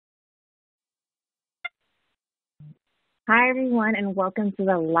Hi, everyone, and welcome to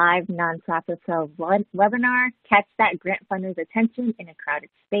the live Nonprofit Pro webinar, Catch That Grant Funder's Attention in a Crowded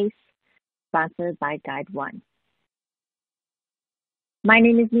Space, sponsored by GuideOne. My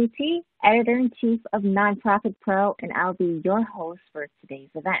name is Nuti, Editor-in-Chief of Nonprofit Pro, and I'll be your host for today's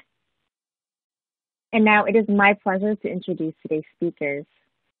event. And now it is my pleasure to introduce today's speakers.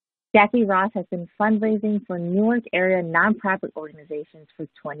 Jackie Ross has been fundraising for Newark area nonprofit organizations for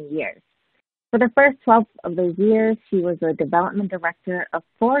 20 years. For the first 12 of those years, she was the development director of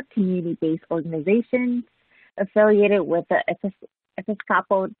 4 community-based organizations affiliated with the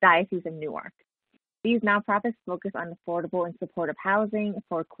Episcopal Diocese of Newark. These nonprofits focus on affordable and supportive housing,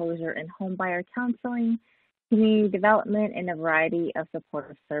 foreclosure and homebuyer counseling, community development, and a variety of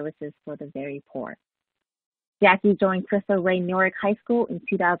supportive services for the very poor. Jackie joined Cristo Rey Newark High School in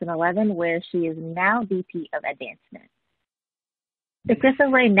 2011, where she is now VP of Advancement. The Cristo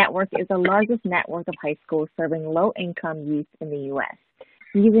Rey Network is the largest network of high schools serving low-income youth in the U.S.,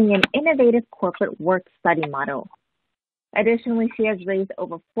 using an innovative corporate work study model. Additionally, she has raised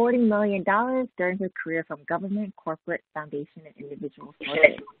over $40 million during her career from government, corporate, foundation, and individual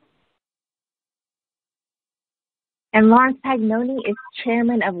sources. And Lawrence Pagnoni is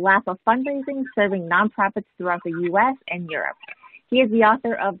chairman of LAPA Fundraising, serving nonprofits throughout the U.S. and Europe. He is the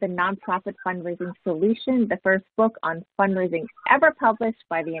author of The Nonprofit Fundraising Solution, the first book on fundraising ever published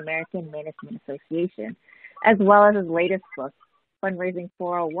by the American Management Association, as well as his latest book, Fundraising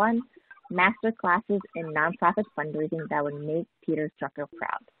 401, Master Classes in Nonprofit Fundraising that would make Peter Drucker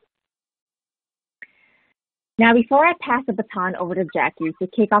proud. Now, before I pass the baton over to Jackie to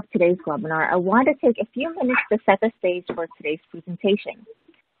kick off today's webinar, I want to take a few minutes to set the stage for today's presentation.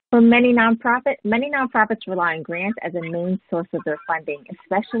 For many nonprofits rely on grants as a main source of their funding,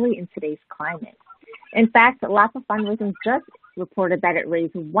 especially in today's climate. In fact, LAPA Fundraising just reported that it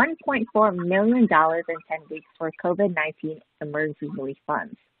raised $1.4 million in 10 weeks for COVID-19 emergency relief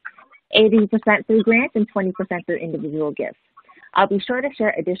funds, 80% through grants and 20% through individual gifts. I'll be sure to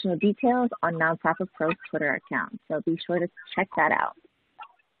share additional details on Nonprofit Pro's Twitter account, so be sure to check that out.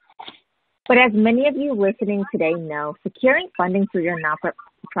 But as many of you listening today know, securing funding through your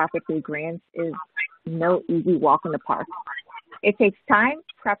nonprofit through grants is no easy walk in the park. It takes time,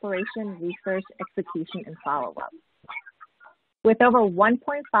 preparation, research, execution, and follow-up. With over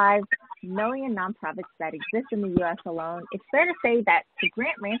 1.5 million nonprofits that exist in the U.S. alone, it's fair to say that the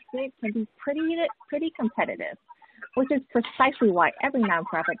grant landscape can be pretty competitive, which is precisely why every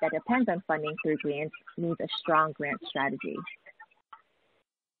nonprofit that depends on funding through grants needs a strong grant strategy.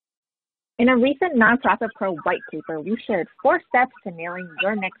 In a recent Nonprofit Pro white paper, we shared 4 steps to nailing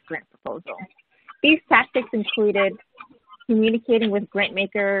your next grant proposal. These tactics included communicating with grant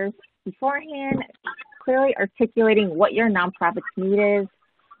makers beforehand, clearly articulating what your nonprofit's need is,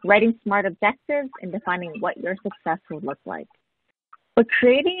 writing smart objectives, and defining what your success will look like. But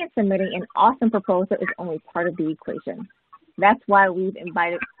creating and submitting an awesome proposal is only part of the equation. That's why we've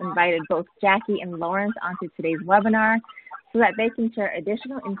invited both Jackie and Lawrence onto today's webinar, so that they can share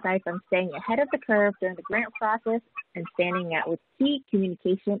additional insights on staying ahead of the curve during the grant process and standing out with key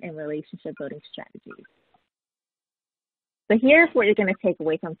communication and relationship building strategies. So here's what you're going to take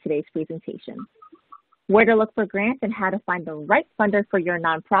away from today's presentation: where to look for grants and how to find the right funder for your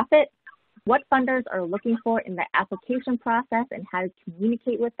nonprofit, what funders are looking for in the application process and how to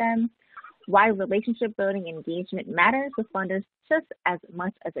communicate with them, why relationship building and engagement matters with funders just as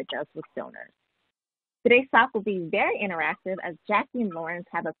much as it does with donors. Today's talk will be very interactive as Jackie and Lawrence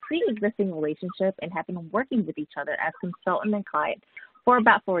have a pre-existing relationship and have been working with each other as consultant and client for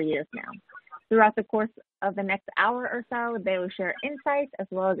about 4 years now. Throughout the course of the next hour or so, they will share insights as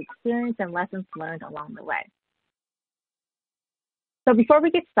well as experience and lessons learned along the way. So before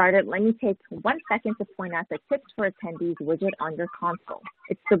we get started, let me take 1 second to point out the Tips for Attendees widget on your console.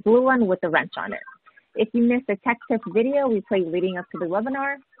 It's the blue one with the wrench on it. If you missed the tech tips video we played leading up to the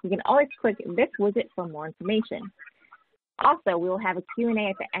webinar, you can always click this widget for more information. Also, we will have a Q&A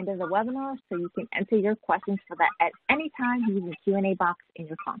at the end of the webinar, so you can enter your questions for that at any time using the Q&A box in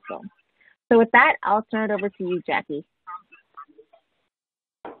your console. So with that, I'll turn it over to you, Jackie.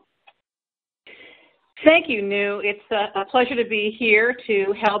 Thank you, Nu. It's a pleasure to be here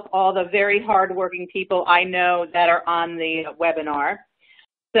to help all the very hardworking people I know that are on the webinar.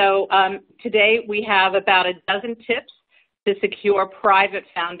 So today we have about a dozen tips to secure private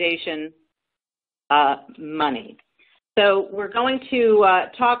foundation money. So we're going to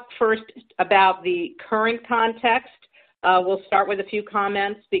talk first about the current context. We'll start with a few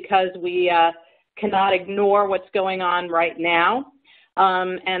comments because we cannot ignore what's going on right now.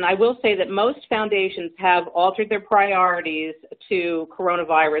 And I will say that most foundations have altered their priorities to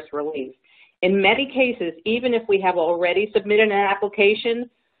coronavirus relief. In many cases, even if we have already submitted an application,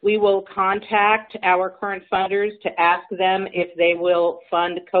 we will contact our current funders to ask them if they will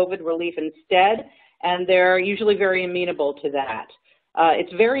fund COVID relief instead, and they're usually very amenable to that.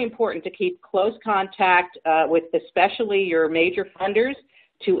 It's very important to keep close contact with especially your major funders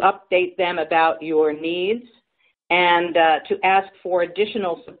to update them about your needs and to ask for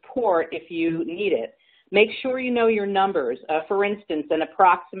additional support if you need it. Make sure you know your numbers. For instance, an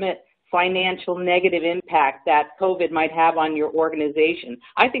approximate financial negative impact that COVID might have on your organization.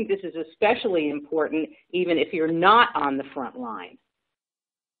 I think this is especially important even if you're not on the front line.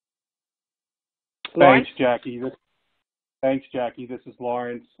 Thanks, Jackie. Thanks, Jackie. This is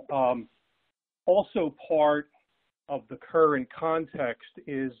Lawrence. Also part of the current context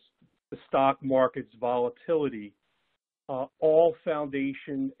is the stock market's volatility. All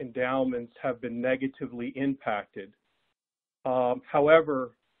foundation endowments have been negatively impacted.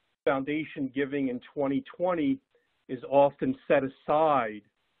 However, foundation giving in 2020 is often set aside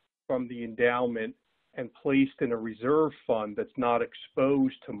from the endowment and placed in a reserve fund that's not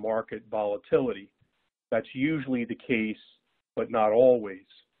exposed to market volatility. That's usually the case, but not always.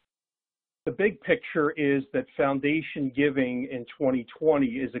 The big picture is that foundation giving in 2020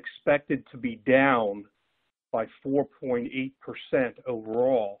 is expected to be down by 4.8%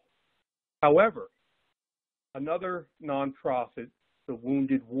 overall. However, another nonprofit, the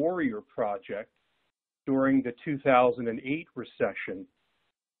Wounded Warrior Project, during the 2008 recession,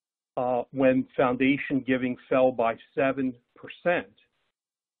 when foundation giving fell by 7%,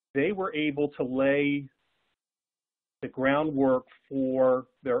 they were able to lay the groundwork for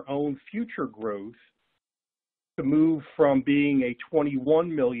their own future growth to move from being a $21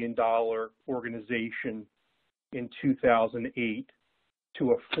 million organization in 2008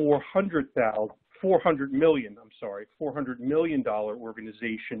 to a $400 million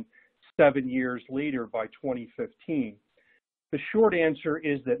organization 7 years later by 2015. The short answer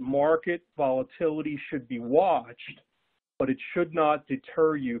is that market volatility should be watched, but it should not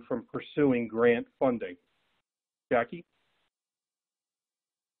deter you from pursuing grant funding. Jackie?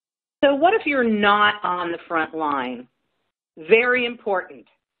 So what if you're not on the front line? Very important.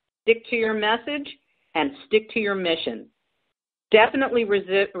 Stick to your message and stick to your mission. Definitely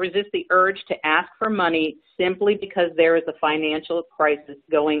resist the urge to ask for money simply because there is a financial crisis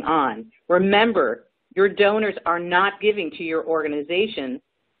going on. Remember, your donors are not giving to your organization.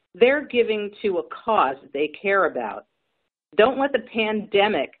 They're giving to a cause that they care about. Don't let the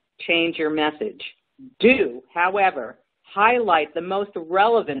pandemic change your message. Do, however, highlight the most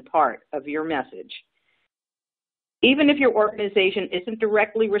relevant part of your message. Even if your organization isn't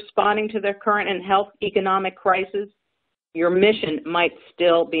directly responding to the current and health economic crisis, your mission might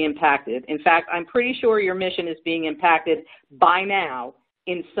still be impacted. In fact, I'm pretty sure your mission is being impacted by now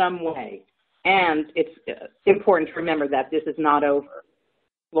in some way. And it's important to remember that this is not over.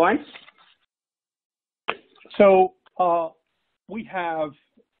 Lawrence? So we have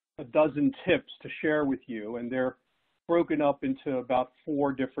a dozen tips to share with you, and they're broken up into about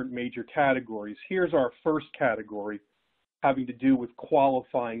 4 different major categories. Here's our first category, having to do with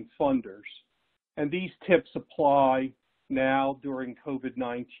qualifying funders. And these tips apply now during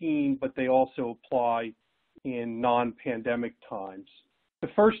COVID-19, but they also apply in non-pandemic times. The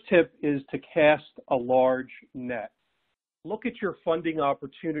first tip is to cast a large net. Look at your funding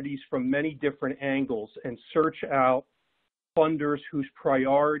opportunities from many different angles and search out funders whose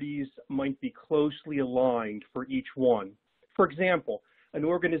priorities might be closely aligned for each one. For example, an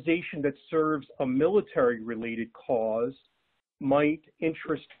organization that serves a military-related cause might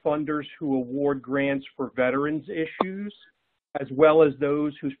interest funders who award grants for veterans issues, as well as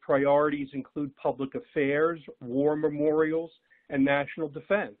those whose priorities include public affairs, war memorials, and national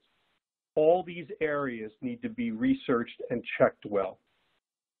defense. All these areas need to be researched and checked well.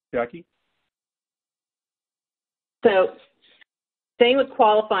 Jackie? So, staying with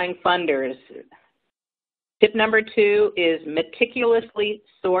qualifying funders, tip number 2 is meticulously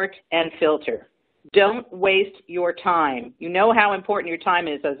sort and filter. Don't waste your time. You know how important your time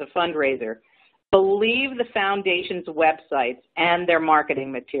is as a fundraiser. Believe the foundation's websites and their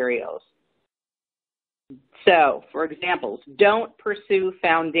marketing materials. So, for example, don't pursue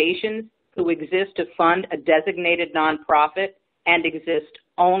foundations who exist to fund a designated nonprofit and exist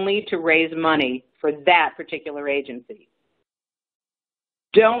only to raise money for that particular agency.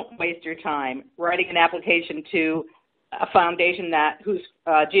 Don't waste your time writing an application to a foundation whose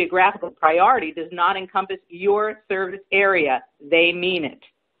geographical priority does not encompass your service area. They mean it.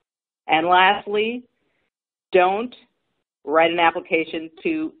 And lastly, don't write an application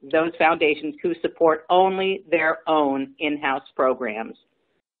to those foundations who support only their own in-house programs.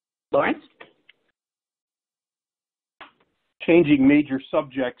 Lawrence? Changing major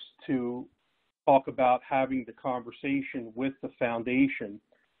subjects to talk about having the conversation with the foundation.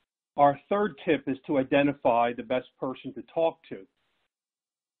 Our third tip is to identify the best person to talk to.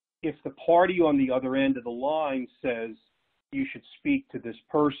 If the party on the other end of the line says, you should speak to this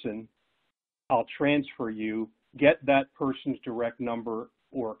person, I'll transfer you, get that person's direct number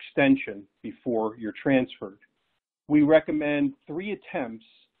or extension before you're transferred. We recommend 3 attempts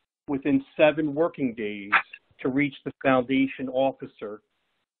within 7 working days to reach the foundation officer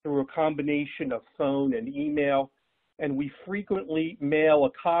through a combination of phone and email, and we frequently mail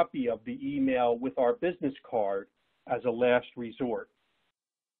a copy of the email with our business card as a last resort.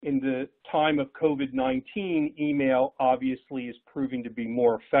 In the time of COVID-19, email obviously is proving to be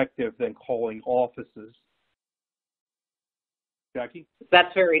more effective than calling offices. Jackie?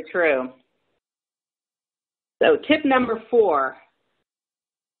 That's very true. So tip number 4,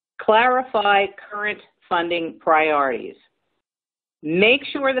 clarify current funding priorities. Make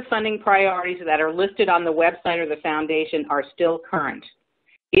sure the funding priorities that are listed on the website of the foundation are still current.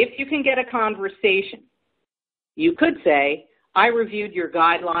 If you can get a conversation, you could say, I reviewed your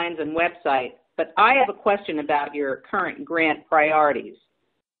guidelines and website, but I have a question about your current grant priorities.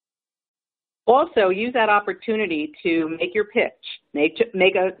 Also, use that opportunity to make your pitch.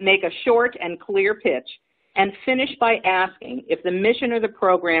 Make a short and clear pitch, and finish by asking if the mission or the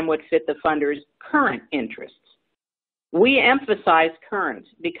program would fit the funder's current interests. We emphasize current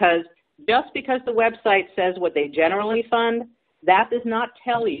because just because the website says what they generally fund, that does not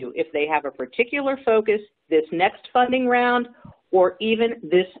tell you if they have a particular focus this next funding round or even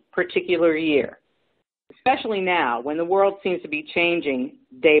this particular year, especially now when the world seems to be changing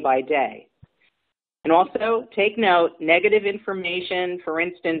day by day. And also take note, negative information, for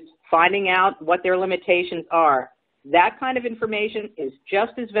instance, finding out what their limitations are, that kind of information is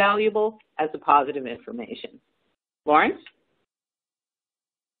just as valuable as the positive information. Lawrence?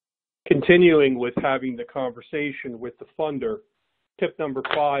 Continuing with having the conversation with the funder, tip number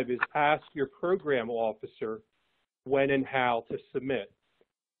 5 is ask your program officer when and how to submit.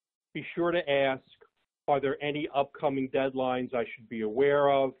 Be sure to ask, are there any upcoming deadlines I should be aware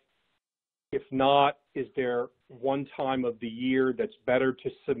of? If not, is there one time of the year that's better to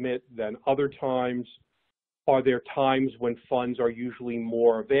submit than other times? Are there times when funds are usually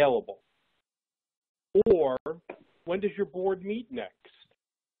more available? Or when does your board meet next?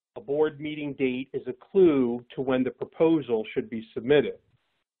 A board meeting date is a clue to when the proposal should be submitted.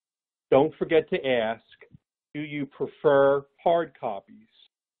 Don't forget to ask, do you prefer hard copies?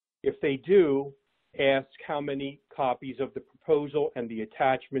 If they do, ask how many copies of the proposal and the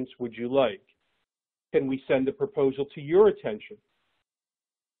attachments would you like? Can we send the proposal to your attention?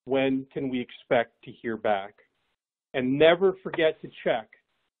 When can we expect to hear back? And never forget to check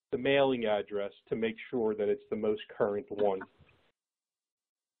the mailing address to make sure that it's the most current one.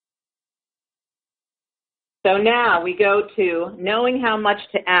 So now we go to knowing how much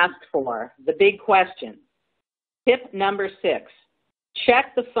to ask for, the big question. Tip number 6,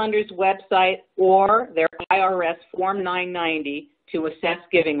 check the funder's website or their IRS Form 990 to assess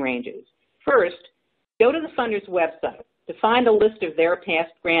giving ranges. First, go to the funder's website to find a list of their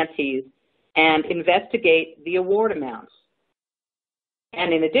past grantees and investigate the award amounts.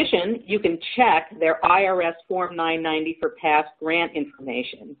 And in addition, you can check their IRS Form 990 for past grant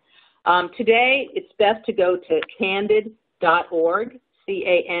information. Today, it's best to go to candid.org,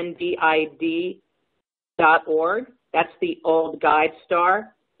 CANDID.org. That's the old GuideStar,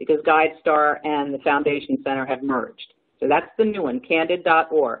 because GuideStar and the Foundation Center have merged. So that's the new one,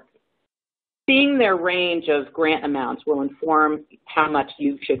 candid.org. Seeing their range of grant amounts will inform how much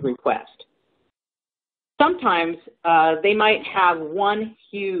you should request. Sometimes they might have one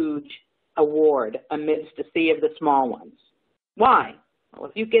huge award amidst a sea of the small ones. Why? Well,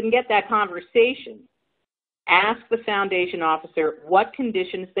 if you can get that conversation, ask the foundation officer what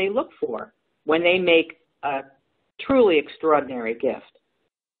conditions they look for when they make a truly extraordinary gift.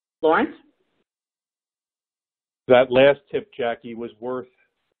 Lawrence? That last tip, Jackie, was worth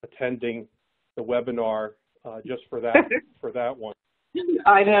attending the webinar just for that one.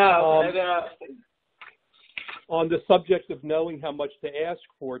 I know. On the subject of knowing how much to ask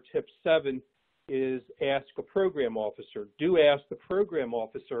for, tip 7 is ask a program officer. Do ask the program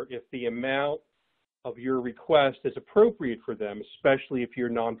officer if the amount of your request is appropriate for them, especially if your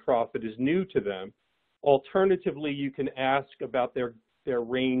nonprofit is new to them. Alternatively, you can ask about their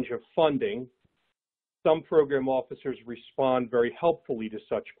range of funding. Some program officers respond very helpfully to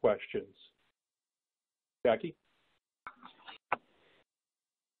such questions. Jackie?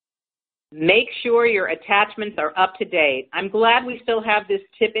 Make sure your attachments are up to date. I'm glad we still have this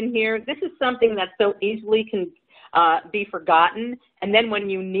tip in here. This is something that's so easily be forgotten, and then when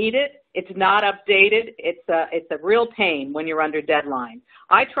you need it, it's not updated. It's a real pain when you're under deadline.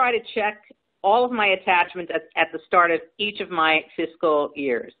 I try to check all of my attachments at the start of each of my fiscal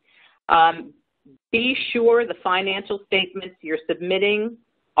years. Be sure the financial statements you're submitting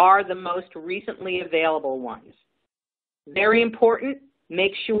are the most recently available ones. Very important,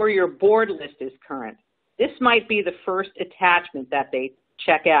 make sure your board list is current. This might be the first attachment that they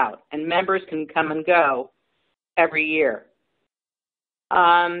check out, and members can come and go every year.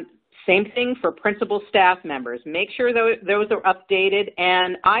 Same thing for principal staff members. Make sure those are updated,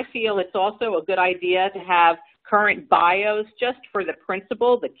 and I feel it's also a good idea to have current bios just for the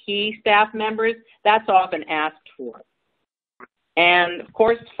principal, the key staff members. That's often asked for. And, of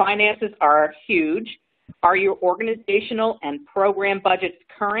course, finances are huge. Are your organizational and program budgets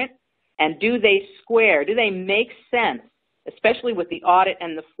current? And do they square? Do they make sense, especially with the audit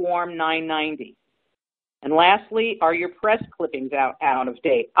and the Form 990? And lastly, are your press clippings out of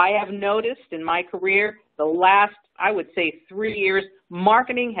date? I have noticed in my career the last, I would say, 3 years,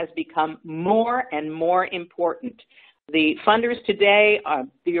 marketing has become more and more important. The funders today,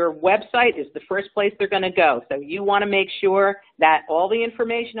 your website is the first place they're going to go. So you want to make sure that all the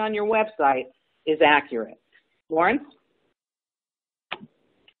information on your website is accurate. Lawrence?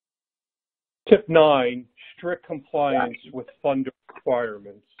 Tip 9, strict compliance with funder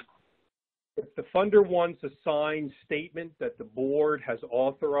requirements. If the funder wants a signed statement that the board has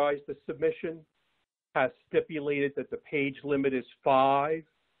authorized the submission, has stipulated that the page limit is 5,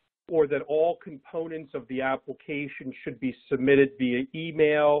 or that all components of the application should be submitted via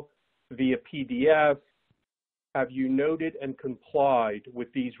email, via PDF, have you noted and complied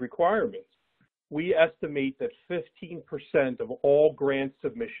with these requirements? We estimate that 15% of all grant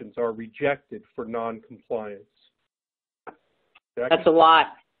submissions are rejected for non-compliance. That's a lot.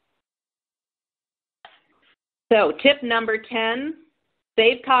 So tip number 10,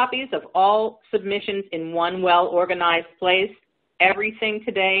 save copies of all submissions in one well-organized place. Everything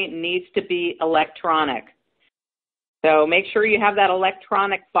today needs to be electronic. So make sure you have that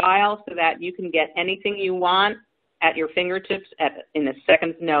electronic file so that you can get anything you want at your fingertips in a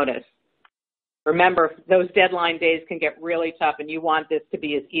second's notice. Remember, those deadline days can get really tough, and you want this to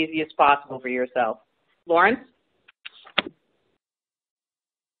be as easy as possible for yourself. Lawrence?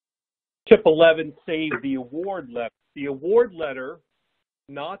 Tip 11, save the award letter. The award letter,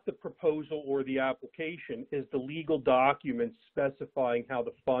 not the proposal or the application, is the legal document specifying how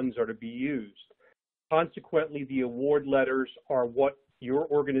the funds are to be used. Consequently, the award letters are what your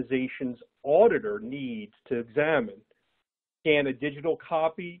organization's auditor needs to examine. Scan a digital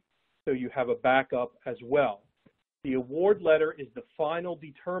copy so you have a backup as well. The award letter is the final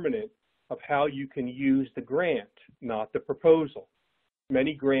determinant of how you can use the grant, not the proposal.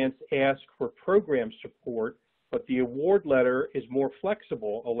 Many grants ask for program support, but the award letter is more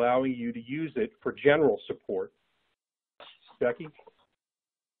flexible, allowing you to use it for general support. Becky?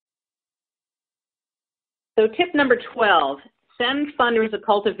 So tip number 12, send funders a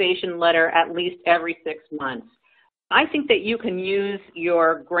cultivation letter at least every 6 months. I think that you can use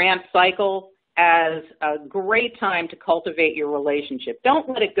your grant cycle as a great time to cultivate your relationship. Don't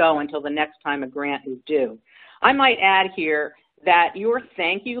let it go until the next time a grant is due. I might add here that your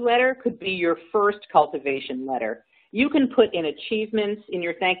thank you letter could be your first cultivation letter. You can put in achievements in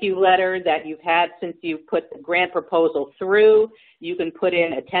your thank you letter that you've had since you put the grant proposal through. You can put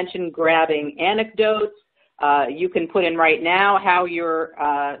in attention-grabbing anecdotes. You can put in right now how you're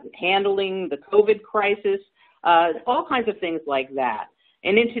handling the COVID crisis, all kinds of things like that.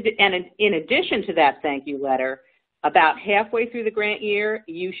 And in addition to that thank you letter, about halfway through the grant year,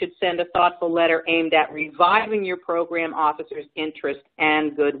 you should send a thoughtful letter aimed at reviving your program officer's interest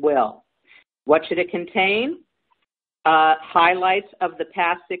and goodwill. What should it contain? Highlights of the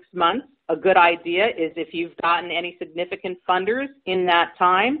past 6 months. A good idea is if you've gotten any significant funders in that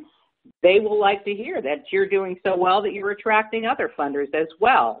time, they will like to hear that you're doing so well that you're attracting other funders as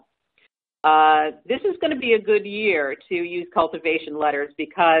well. This is going to be a good year to use cultivation letters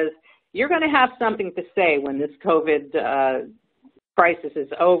because you're going to have something to say when this COVID crisis is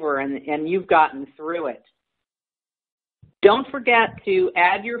over and you've gotten through it. Don't forget to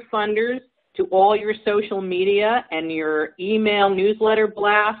add your funders to all your social media and your email newsletter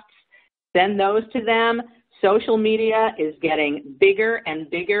blasts. Send those to them. Social media is getting bigger and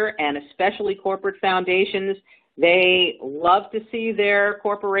bigger, and especially corporate foundations. They love to see their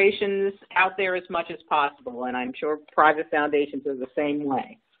corporations out there as much as possible, and I'm sure private foundations are the same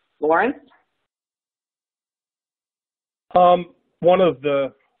way. Lawrence? One of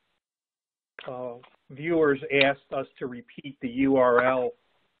the viewers asked us to repeat the URL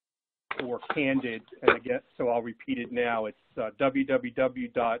for Candid, and again, so I'll repeat it now. It's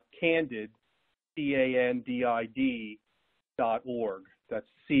www.candid, CANDID.org. That's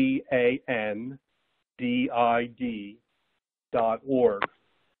CANDID.org.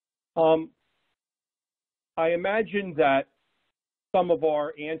 I imagine that some of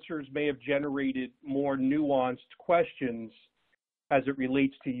our answers may have generated more nuanced questions as it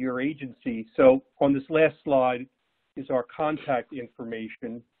relates to your agency. So on this last slide is our contact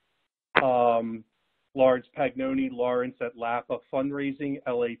information. Lawrence Pagnoni, Lawrence at Lapa Fundraising,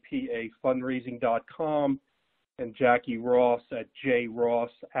 LAPA Fundraising.com, and Jackie Ross at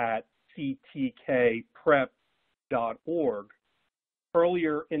jross@ctkprep.org.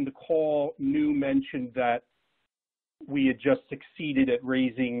 Earlier in the call, New mentioned that we had just succeeded at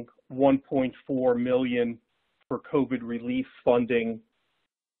raising $1.4 million for COVID relief funding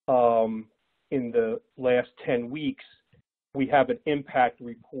in the last 10 weeks. We have an impact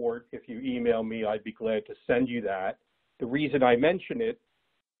report. If you email me, I'd be glad to send you that. The reason I mention it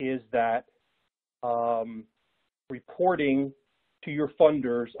is that reporting to your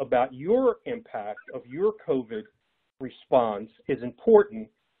funders about your impact of your COVID response is important,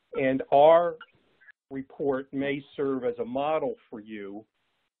 and our report may serve as a model for you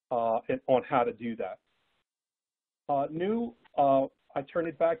on how to do that. New, I turn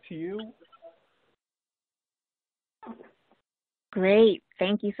it back to you. Great.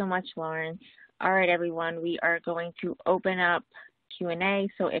 Thank you so much, Lawrence. All right, everyone, we are going to open up Q&A.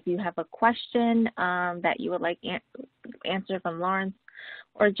 So if you have a question that you would like answer from Lawrence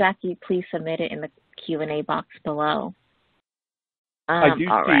or Jackie, please submit it in the Q&A box below. I do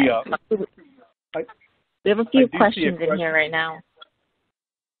all see. Right. We have a few questions in here right now.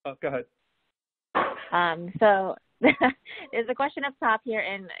 Go ahead. So there's a question up top here,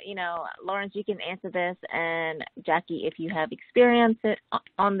 and, Lawrence, you can answer this, and Jackie, if you have experience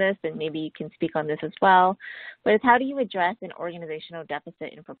on this, then maybe you can speak on this as well. But it's, how do you address an organizational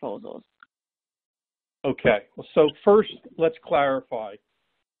deficit in proposals? Okay. So first, let's clarify.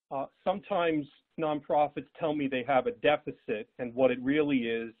 Sometimes nonprofits tell me they have a deficit, and what it really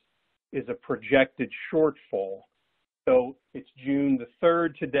is a projected shortfall. So it's June the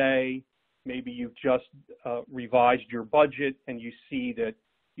 3rd today. Maybe you've just revised your budget and you see that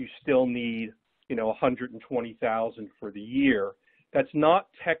you still need, $120,000 for the year. That's not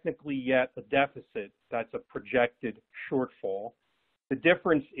technically yet a deficit. That's a projected shortfall. The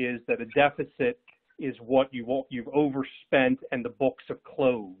difference is that a deficit is what you've overspent and the books have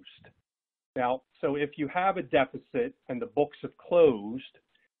closed. Now, so if you have a deficit and the books have closed,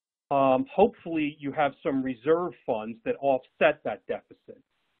 hopefully you have some reserve funds that offset that deficit.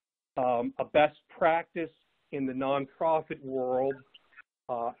 A best practice in the nonprofit world,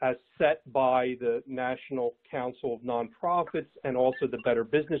 as set by the National Council of Nonprofits and also the Better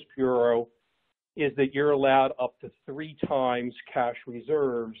Business Bureau, is that you're allowed up to 3 times cash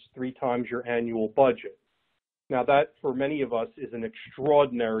reserves, 3 times your annual budget. Now that, for many of us, is an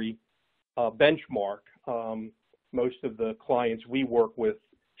extraordinary benchmark. Most of the clients we work with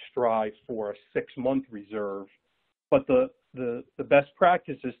strive for a 6-month reserve, but the best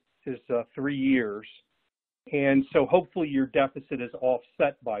practice is 3 years, and so hopefully your deficit is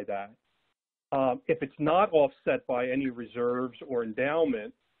offset by that. If it's not offset by any reserves or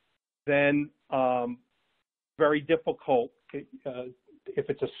endowment, then very difficult. If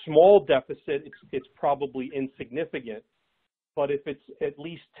it's a small deficit, it's probably insignificant. But if it's at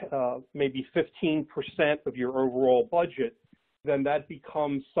least maybe 15% of your overall budget, then that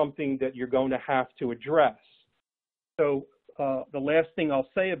becomes something that you're going to have to address. So the last thing I'll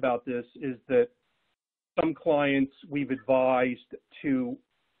say about this is that some clients we've advised to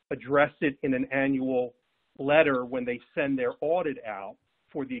address it in an annual letter when they send their audit out,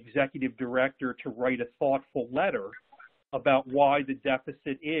 for the executive director to write a thoughtful letter about why the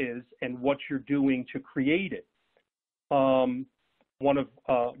deficit is and what you're doing to create it. One of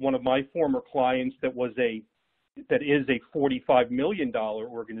my former clients that is a $45 million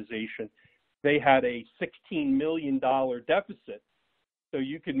organization, they had a $16 million deficit. So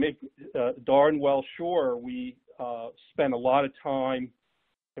you can make darn well sure we spent a lot of time.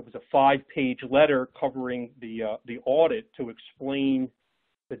 It was a 5-page letter covering the audit to explain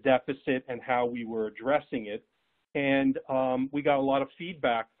the deficit and how we were addressing it. And we got a lot of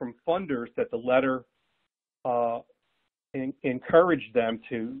feedback from funders that the letter encouraged them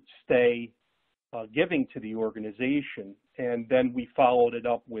to stay giving to the organization. And then we followed it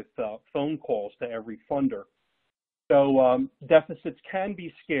up with phone calls to every funder. So deficits can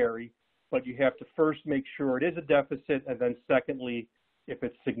be scary, but you have to first make sure it is a deficit, and then secondly, if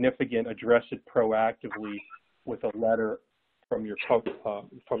it's significant, address it proactively with a letter from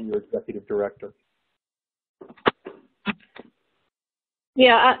your executive director.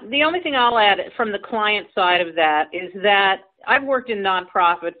 Yeah, the only thing I'll add from the client side of that is that I've worked in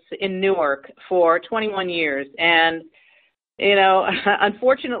nonprofits in Newark for 21 years, and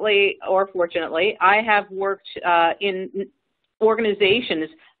unfortunately or fortunately, I have worked in organizations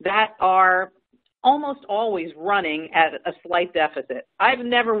that are almost always running at a slight deficit. I've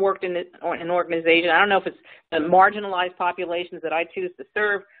never worked in an organization. I don't know if it's the marginalized populations that I choose to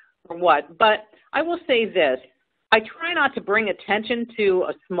serve or what, but I will say this. I try not to bring attention to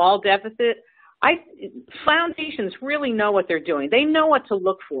a small deficit. Foundations really know what they're doing. They know what to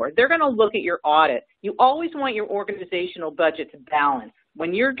look for. They're going to look at your audit. You always want your organizational budget to balance.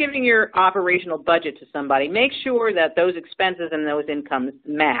 When you're giving your operational budget to somebody, make sure that those expenses and those incomes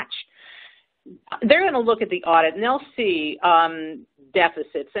match. They're going to look at the audit and they'll see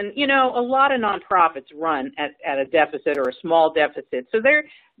deficits. And, a lot of nonprofits run at a deficit or a small deficit. So they're,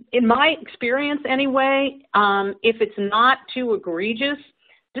 in my experience anyway, if it's not too egregious,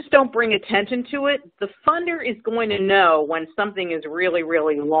 just don't bring attention to it. The funder is going to know when something is really,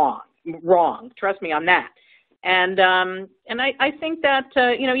 really wrong. Trust me on that. And I think that,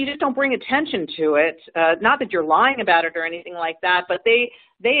 you just don't bring attention to it. Not that you're lying about it or anything like that, but they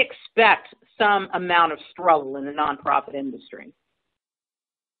expect some amount of struggle in the nonprofit industry.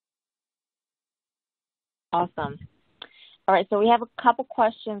 Awesome. All right, so we have a couple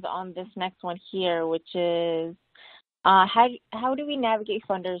questions on this next one here, which is, how do we navigate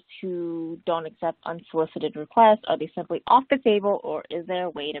funders who don't accept unsolicited requests? Are they simply off the table, or is there a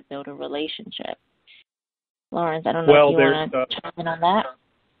way to build a relationship? Lawrence, I don't know if you want to chime in on that.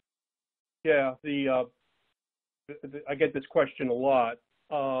 Yeah, I get this question a lot.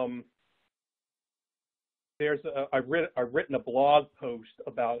 I've written a blog post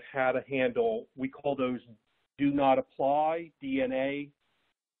about how to handle, we call those do not apply, DNA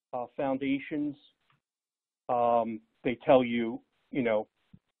foundations. They tell you,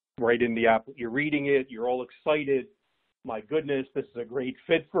 right in the app, you're reading it, you're all excited. My goodness, this is a great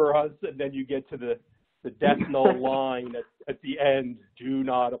fit for us. And then you get to the death knell line at the end, do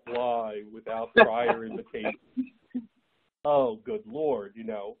not apply without prior invitation. Oh, good Lord,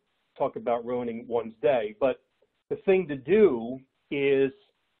 talk about ruining one's day. But the thing to do is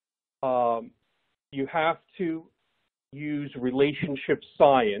you have to use relationship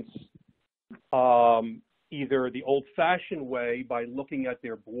science, either the old-fashioned way by looking at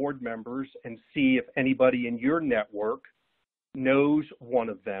their board members and see if anybody in your network knows one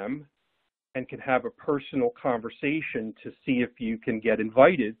of them and can have a personal conversation to see if you can get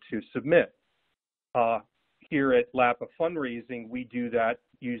invited to submit. Here at LAPA Fundraising, we do that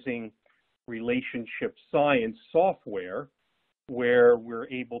using relationship science software, where we're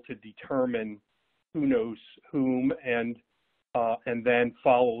able to determine who knows whom and then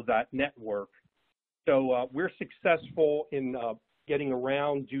follow that network. So we're successful in getting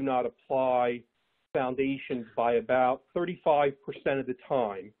around do not apply foundations by about 35% of the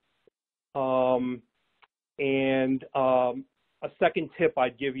time. A second tip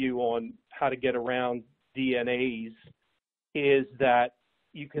I'd give you on how to get around DNAs is that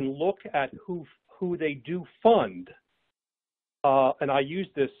you can look at who they do fund. And I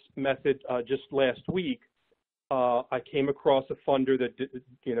used this method just last week. I came across a funder that,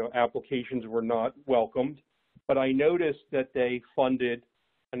 applications were not welcomed, but I noticed that they funded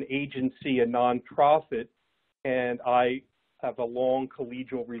an agency, a nonprofit, and I have a long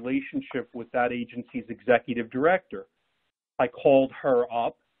collegial relationship with that agency's executive director. I called her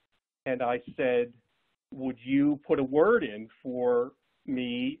up and I said, would you put a word in for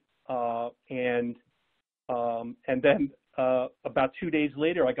me? And then about 2 days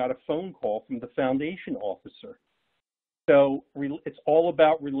later, I got a phone call from the foundation officer. So it's all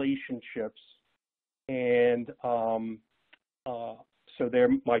about relationships. And so they're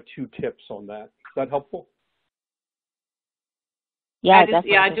my 2 tips on that. Is that helpful? Yeah,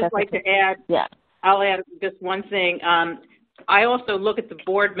 I'd just like to add, I'll add just one thing. I also look at the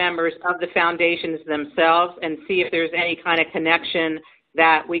board members of the foundations themselves and see if there's any kind of connection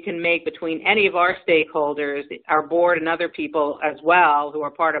that we can make between any of our stakeholders, our board and other people as well who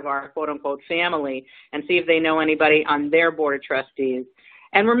are part of our quote-unquote family, and see if they know anybody on their board of trustees.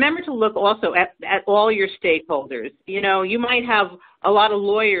 And remember to look also at all your stakeholders. You might have a lot of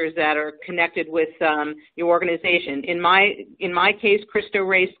lawyers that are connected with your organization. In my case, Cristo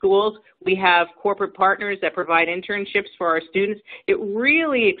Rey Schools, we have corporate partners that provide internships for our students. It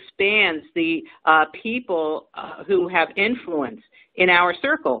really expands the people who have influence in our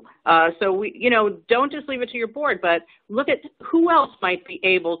circle. So we, don't just leave it to your board, but look at who else might be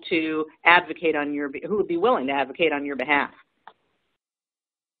able to advocate on who would be willing to advocate on your behalf.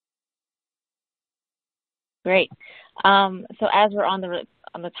 Great. So as we're on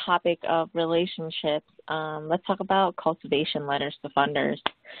the topic of relationships, let's talk about cultivation letters to funders.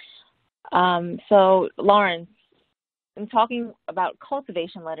 So Lawrence, in talking about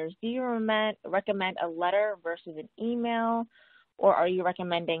cultivation letters, do you recommend a letter versus an email, or are you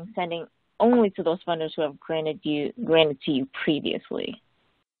recommending sending only to those funders who have granted to you previously?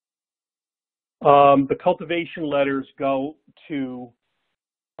 The cultivation letters go to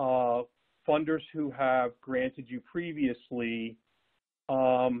funders who have granted you previously,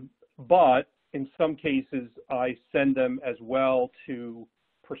 but in some cases I send them as well to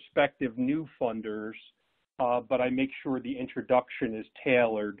prospective new funders, but I make sure the introduction is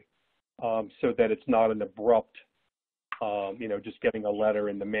tailored so that it's not an abrupt, just getting a letter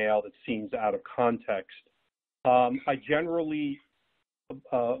in the mail that seems out of context. I generally,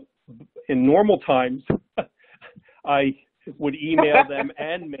 in normal times, I would email them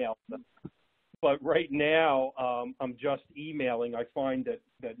and mail them. But right now, I'm just emailing. I find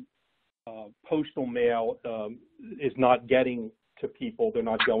that postal mail is not getting to people. They're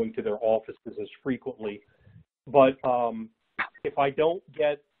not going to their offices as frequently. But if I don't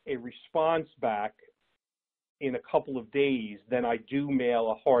get a response back in a couple of days, then I do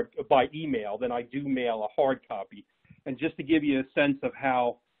mail by email, then I do mail a hard copy. And just to give you a sense of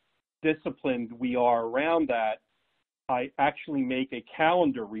how disciplined we are around that, I actually make a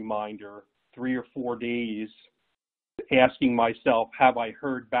calendar reminder 3 or 4 days asking myself, have I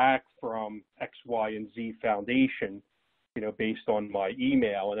heard back from X, Y, and Z Foundation, based on my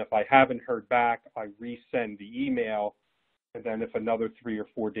email? And if I haven't heard back, I resend the email. And then if another 3 or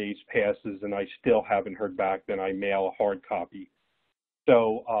 4 days passes and I still haven't heard back, then I mail a hard copy.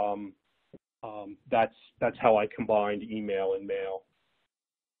 So that's how I combined email and mail.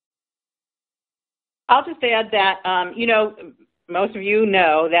 I'll just add that, most of you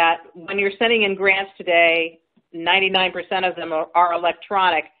know that when you're sending in grants today, 99% of them are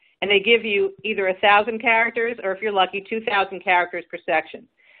electronic, and they give you either 1,000 characters or, if you're lucky, 2,000 characters per section.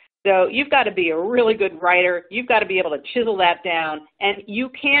 So you've got to be a really good writer. You've got to be able to chisel that down, and you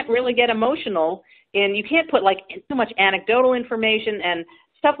can't really get emotional, and you can't put too much anecdotal information and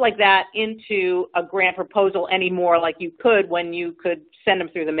stuff like that into a grant proposal anymore like you could when you could send them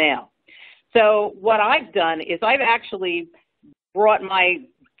through the mail. So what I've done is I've actually brought my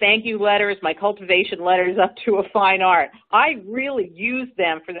thank you letters, my cultivation letters up to a fine art. I really use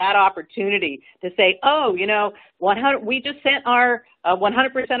them for that opportunity to say, we just sent our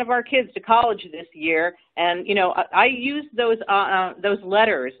 100% of our kids to college this year, and I use those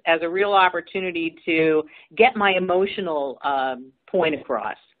letters as a real opportunity to get my emotional point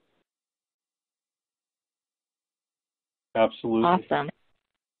across. Absolutely. Awesome.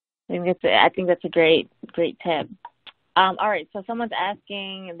 I think that's a great tip. All right, so someone's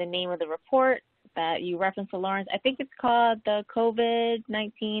asking the name of the report that you referenced to Lawrence. I think it's called the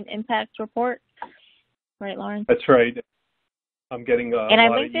COVID-19 Impact Report. Right, Lawrence? That's right. I'm getting a lot of emails. And I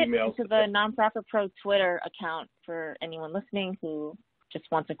linked it to the Nonprofit Pro Twitter account for anyone listening who just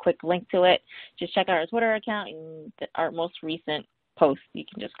wants a quick link to it. Just check out our Twitter account and our most recent post. You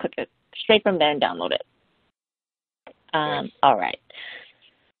can just click it straight from there and download it. All right.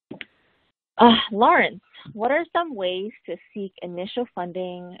 Lawrence, what are some ways to seek initial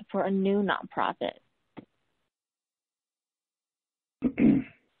funding for a new nonprofit?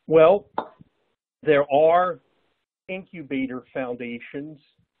 Well, there are incubator foundations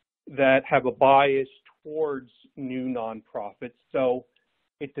that have a bias towards new nonprofits, so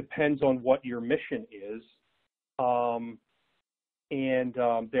it depends on what your mission is.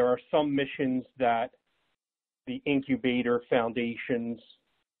 There are some missions that the incubator foundations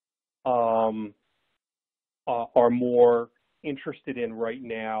are more interested in right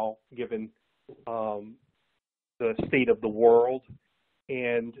now, given the state of the world.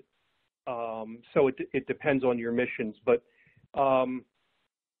 And so it depends on your missions. But I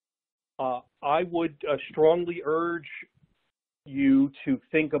would strongly urge you to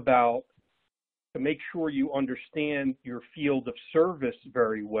think about, to make sure you understand your field of service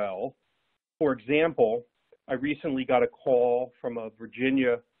very well. For example, I recently got a call from a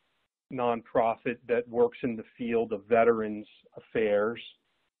Virginia nonprofit that works in the field of veterans affairs,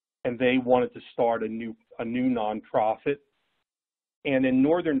 and they wanted to start a new nonprofit. And in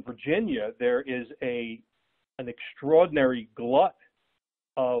Northern Virginia, there is an extraordinary glut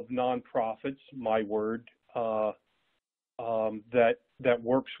of nonprofits, my word, that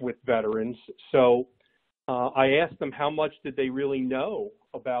works with veterans. So I asked them how much did they really know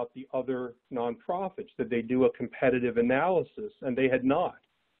about the other nonprofits. Did they do a competitive analysis? And they had not.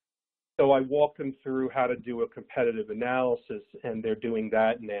 So I walked them through how to do a competitive analysis, and they're doing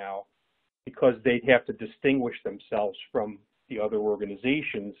that now. because they'd have to distinguish themselves from the other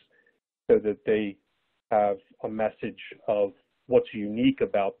organizations so that they have a message of what's unique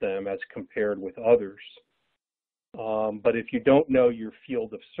about them as compared with others. But if you don't know your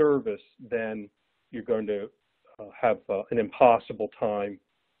field of service, then you're going to have an impossible time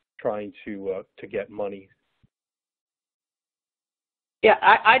trying to get money. Yeah,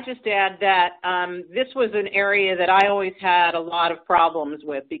 I just add that this was an area that I always had a lot of problems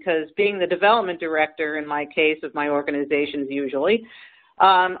with, because being the development director in my case of my organizations usually,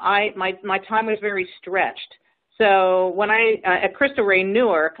 my time was very stretched. So when at Crystal Ray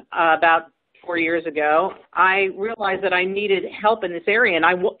Newark about 4 years ago, I realized that I needed help in this area, and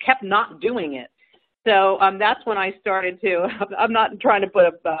I kept not doing it. So that's when I started to, I'm not trying to put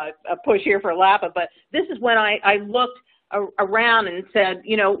a push here for LAPA, but this is when I looked around and said,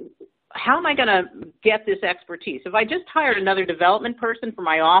 you know, how am I going to get this expertise? If I just hired another development person for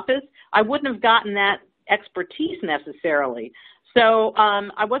my office, I wouldn't have gotten that expertise necessarily. So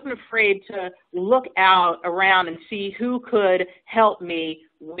I wasn't afraid to look out around and see who could help me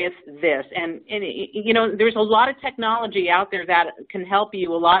with this. And you know, there's a lot of technology out there that can help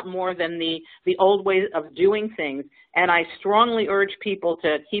you a lot more than the old ways of doing things. And I strongly urge people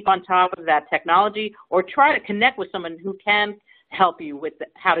to keep on top of that technology, or try to connect with someone who can help you with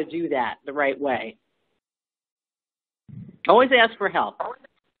how to do that the right way. Always ask for help.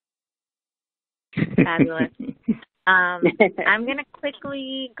 Fabulous. I'm going to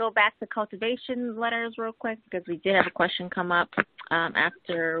quickly go back to cultivation letters real quick, because we did have a question come up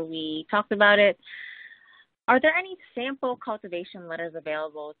after we talked about it. Are there any sample cultivation letters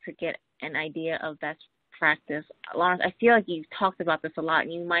available to get an idea of best practice? Lawrence, I feel like you've talked about this a lot,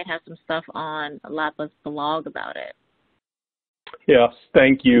 and you might have some stuff on LAPA's blog about it. Yes,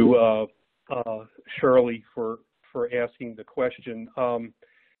 thank you, Shirley, for asking the question.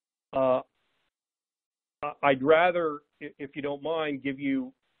 I'd rather, if you don't mind, give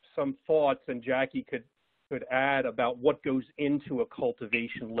you some thoughts, and Jackie could add about what goes into a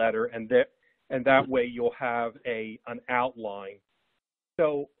cultivation letter, and that way you'll have an outline.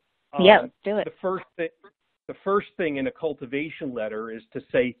 So yeah, do it. The first thing in a cultivation letter is to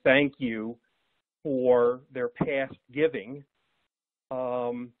say thank you for their past giving,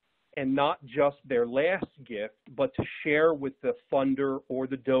 and not just their last gift, but to share with the funder or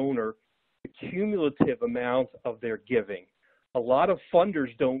the donor the cumulative amount of their giving. A lot of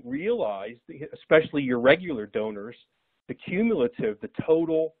funders don't realize, especially your regular donors, the cumulative, the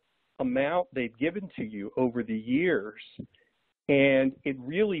total amount they've given to you over the years. And it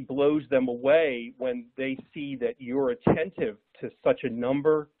really blows them away when they see that you're attentive to such a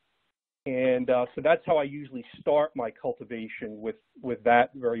number. And so that's how I usually start my cultivation, with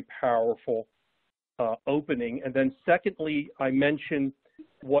that very powerful opening. And then secondly, I mention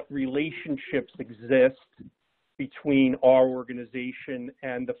what relationships exist between our organization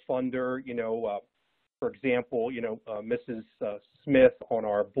and the funder. You know, for example, Mrs. Smith on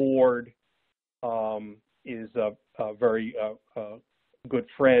our board is very good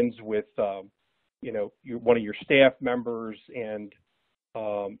friends with, one of your staff members, and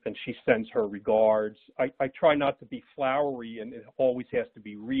she sends her regards. I try not to be flowery, and it always has to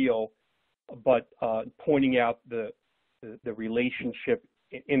be real, but pointing out the relationship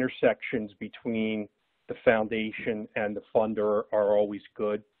intersections between the foundation and the funder are always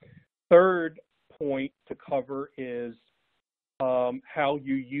good. Third point to cover is how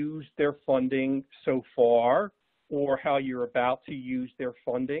you used their funding so far, or how you're about to use their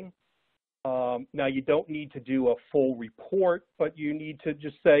funding. Now, you don't need to do a full report, but you need to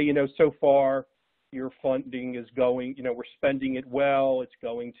just say, so far your funding is going, we're spending it well, it's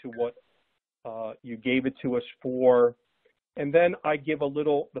going to what you gave it to us for. And then I give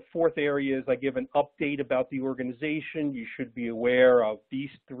the fourth area is I give an update about the organization. You should be aware of these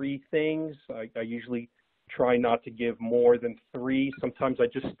three things. I usually try not to give more than three. Sometimes I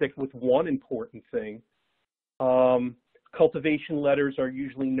just stick with one important thing. Cultivation letters are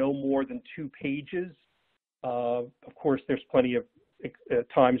usually no more than 2 pages. Of course, there's plenty of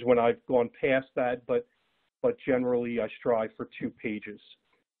times when I've gone past that, but generally I strive for 2 pages.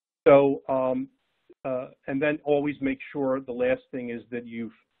 So, and then always make sure the last thing is that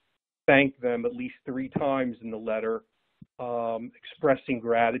you've thanked them at least 3 times in the letter. Expressing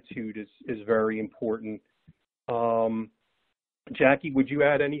gratitude is very important. Jackie, would you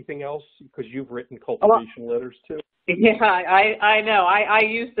add anything else? Because you've written cultivation letters too. Yeah, I know. I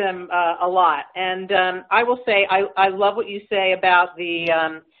use them a lot. And I will say I love what you say about the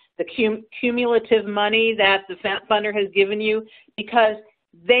cumulative money that the funder has given you, because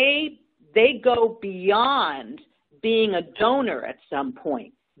they go beyond being a donor at some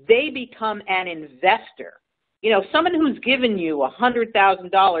point. they become an investor. You know, someone who's given you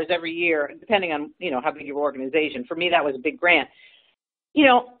 $100,000 every year, depending on, you know, how big your organization. For me, that was a big grant. You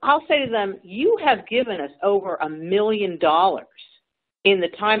know, I'll say to them, you have given us over $1 million in the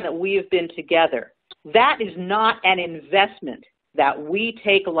time that we have been together. That is not an investment that we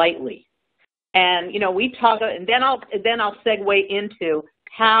take lightly. And, you know, we talk, and then I'll segue into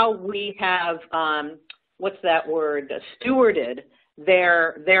how we have, what's that word, stewarded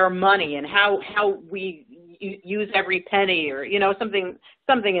their money, and how we use every penny, or, you know, something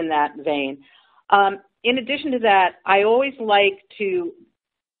in that vein. In addition to that, I always like to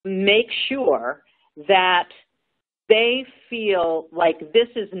make sure that they feel like this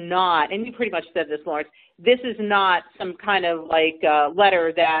is not, and you pretty much said this, Lawrence, this is not some kind of like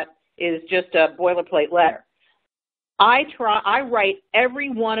letter that is just a boilerplate letter. I write every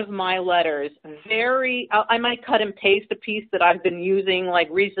one of my letters I might cut and paste a piece that I've been using like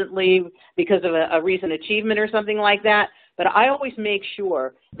recently because of a recent achievement or something like that, but I always make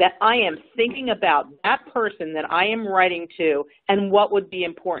sure that I am thinking about that person that I am writing to and what would be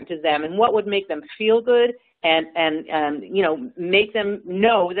important to them and what would make them feel good and you know, make them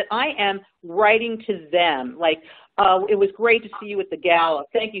know that I am writing to them. Like, it was great to see you at the gala.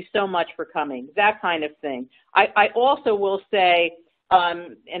 Thank you so much for coming. That kind of thing. I also will say,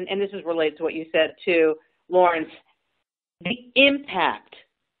 and this is related to what you said too, Lawrence, the impact,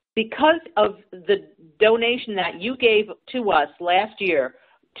 because of the donation that you gave to us last year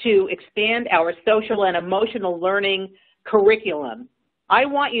to expand our social and emotional learning curriculum, I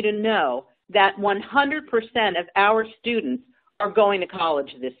want you to know that 100% of our students are going to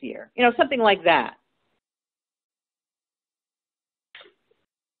college this year. You know, something like that.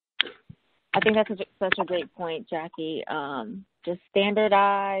 I think that's such a great point, Jackie. Just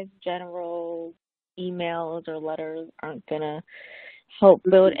standardized, general emails or letters aren't going to help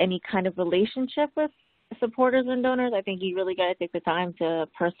build any kind of relationship with supporters and donors. I think you really got to take the time to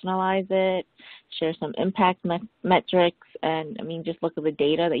personalize it, share some impact metrics, and, I mean, just look at the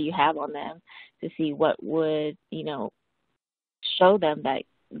data that you have on them to see what would, you know, show them that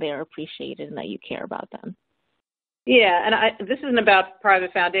they're appreciated and that you care about them. Yeah, and this isn't about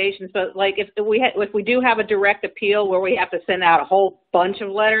private foundations, but like if we do have a direct appeal where we have to send out a whole bunch of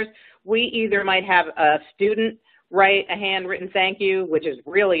letters, we either might have a student write a handwritten thank you, which is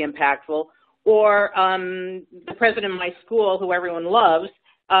really impactful, or the president of my school, who everyone loves,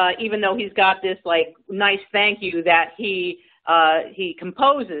 even though he's got this like nice thank you that he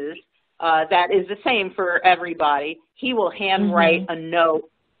composes that is the same for everybody, he will handwrite a note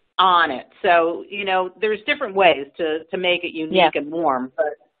on it. So, you know, there's different ways to make it unique and warm,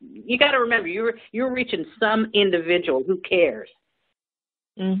 but you got to remember you're reaching some individual who cares.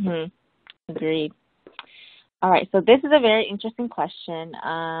 Agreed. All right, so this is a very interesting question.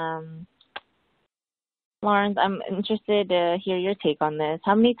 Lawrence, I'm interested to hear your take on this.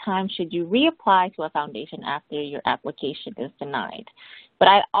 How many times should you reapply to a foundation after your application is denied? But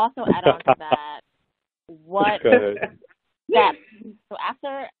I also add on to that, what steps? So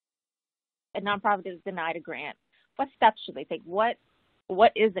after a nonprofit is denied a grant, what steps should they take? What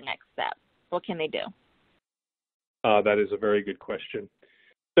is the next step? What can they do? That is a very good question.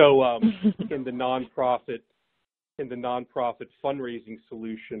 So in the nonprofit fundraising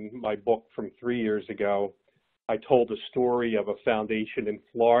solution, my book from 3 years ago, I told a story of a foundation in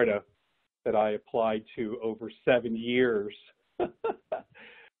Florida that I applied to over 7 years.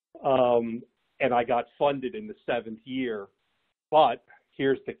 And I got funded in the 7th year. But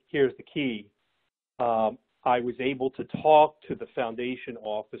here's the key. I was able to talk to the foundation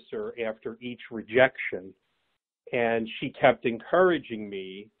officer after each rejection, and she kept encouraging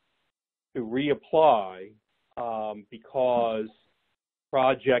me to reapply because the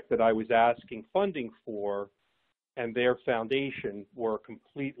project that I was asking funding for and their foundation were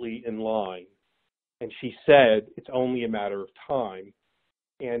completely in line. And she said it's only a matter of time.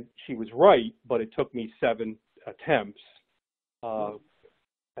 And she was right, but it took me 7 attempts.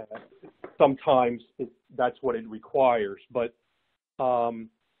 Sometimes that's what it requires. But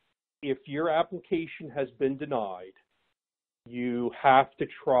if your application has been denied, you have to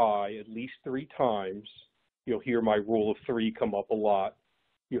try at least 3 times. You'll hear my rule of 3 come up a lot.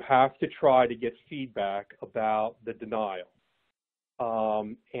 You have to try to get feedback about the denial.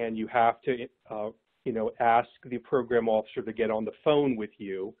 And you have to, ask the program officer to get on the phone with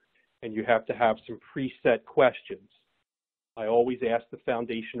you, and you have to have some preset questions. I always ask the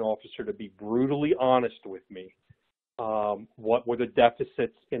foundation officer to be brutally honest with me. What were the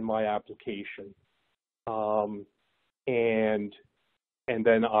deficits in my application? And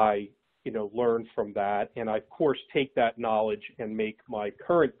then I learn from that. And I, of course, take that knowledge and make my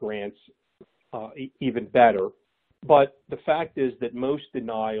current grants even better. But the fact is that most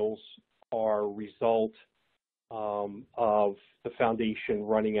denials are a result of the foundation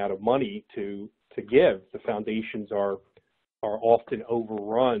running out of money to give. The foundations are often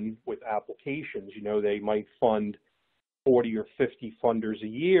overrun with applications. They might fund 40 or 50 funders a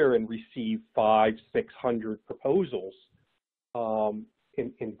year and receive 500-600 proposals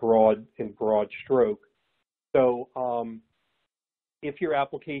in broad stroke. So if your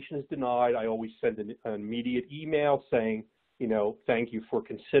application is denied, I always send an immediate email saying, thank you for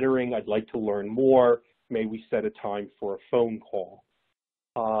considering. I'd like to learn more. May we set a time for a phone call?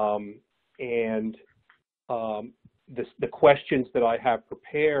 The questions that I have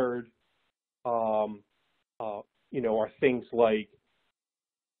prepared, are things like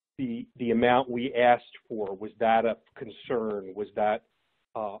the amount we asked for. Was that a concern? Was that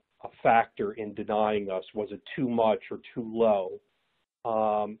a factor in denying us? Was it too much or too low?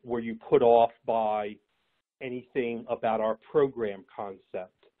 Were you put off by anything about our program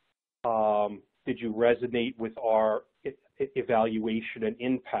concept? Did you resonate with our evaluation and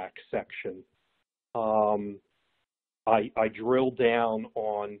impact section? I drill down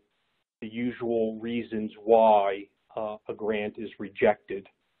on the usual reasons why a grant is rejected.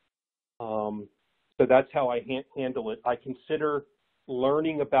 So that's how I handle it. I consider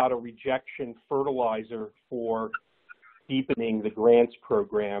learning about a rejection fertilizer for deepening the grants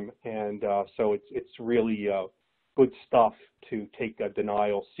program, and so it's really good stuff to take a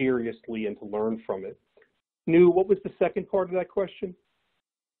denial seriously and to learn from it. Nu, what was the second part of that question?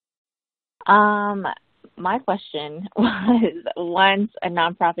 My question was, once a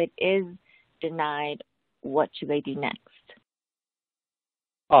nonprofit is denied, what should they do next?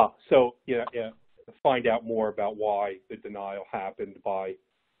 So find out more about why the denial happened by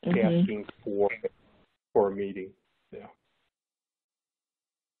asking for a meeting. Yeah.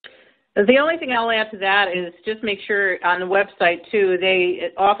 The only thing I'll add to that is just make sure on the website too,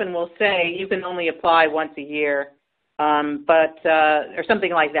 they often will say you can only apply once a year, or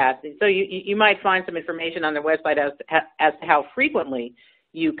something like that. So you might find some information on their website as to how frequently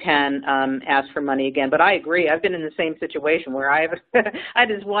you can ask for money again. But I agree. I've been in the same situation where I had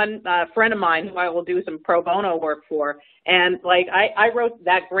this one friend of mine who I will do some pro bono work for, and I wrote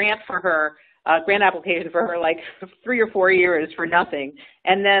that grant for her, grant application for her 3 or 4 years for nothing.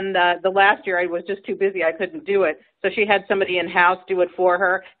 And then the last year I was just too busy. I couldn't do it. So she had somebody in-house do it for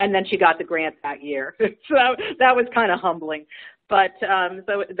her, and then she got the grant that year. So that was kind of humbling. But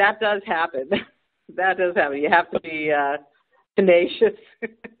so that does happen. That does happen. You have to be tenacious.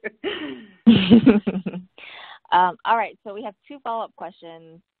 All right. So we have 2 follow-up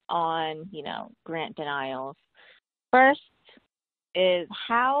questions on, grant denials. First is,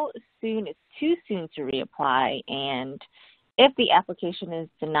 how soon is too soon to reapply? And if the application is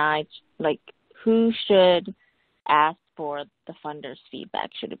denied, who should ask for the funder's feedback?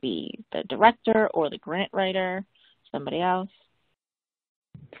 Should it be the director or the grant writer, somebody else?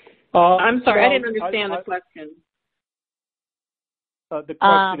 I'm sorry, I didn't understand the question. The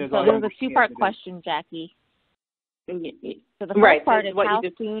question is, so it was a 2-part question, Jackie. So the first part is, how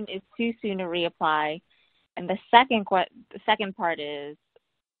soon is too soon to reapply? And the second part is,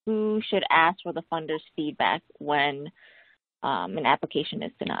 who should ask for the funder's feedback when an application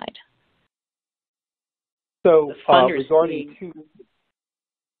is denied? So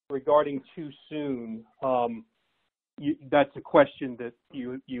regarding too soon, that's a question that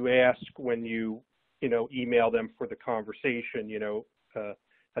you ask when you email them for the conversation.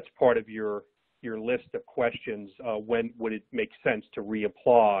 That's part of your list of questions. When would it make sense to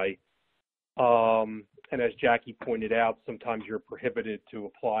reapply? And as Jackie pointed out, sometimes you're prohibited to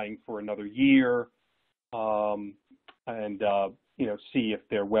applying for another year, and see if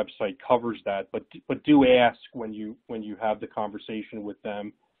their website covers that. But do ask when you have the conversation with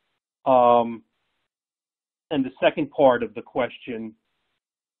them. And the second part of the question,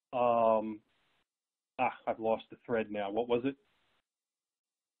 I've lost the thread now. What was it?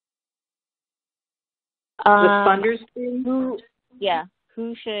 The funders?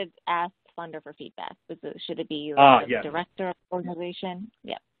 Who should ask funder for feedback? Should it be the director of the organization?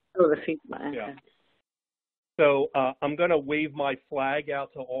 Yeah. Oh, the feedback. Yeah. So I'm going to wave my flag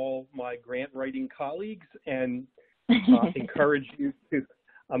out to all my grant writing colleagues and encourage you to.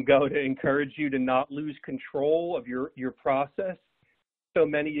 I'm going to encourage you to not lose control of your process. So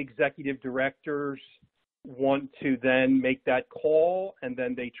many executive directors want to then make that call, and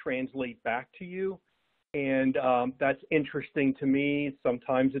then they translate back to you. And that's interesting to me.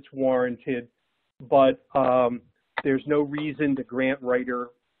 Sometimes it's warranted, but there's no reason the grant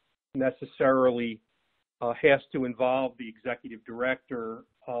writer necessarily has to involve the executive director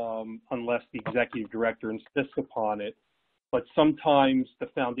unless the executive director insists upon it. But sometimes the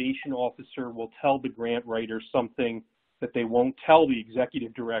foundation officer will tell the grant writer something that they won't tell the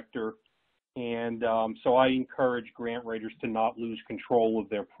executive director. And so I encourage grant writers to not lose control of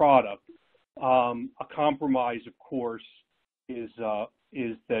their product. A compromise, of course, is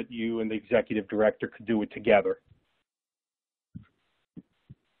that you and the executive director could do it together.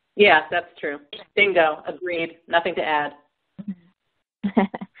 Yeah, that's true. Bingo. Agreed. Nothing to add.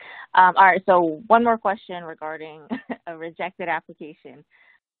 All right, so one more question regarding a rejected application.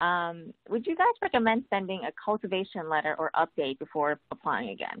 Would you guys recommend sending a cultivation letter or update before applying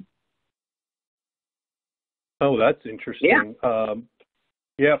again? Oh, that's interesting. Yeah.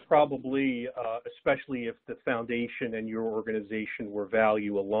 Yeah, probably, especially if the foundation and your organization were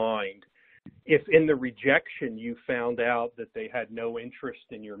value aligned. If in the rejection you found out that they had no interest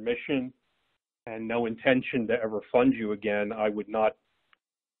in your mission and no intention to ever fund you again, I would not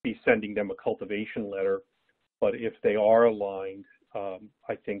be sending them a cultivation letter. But if they are aligned,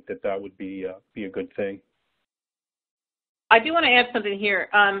 I think that would be a good thing. I do want to add something here.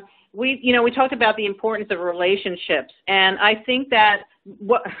 We talked about the importance of relationships, and I think that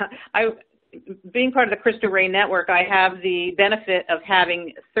being part of the Cristo Rey Network, I have the benefit of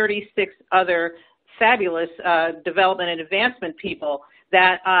having 36 other fabulous development and advancement people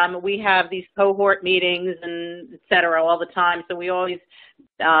that we have these cohort meetings and et cetera all the time. So we always,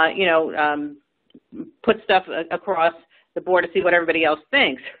 put stuff across the board to see what everybody else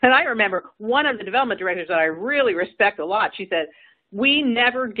thinks. And I remember one of the development directors that I really respect a lot, she said, we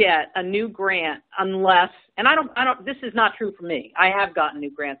never get a new grant unless, and I don't, this is not true for me. I have gotten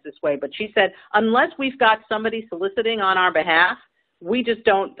new grants this way, but she said, unless we've got somebody soliciting on our behalf, we just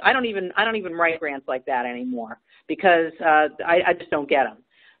don't, I don't even write grants like that anymore because I just don't get them.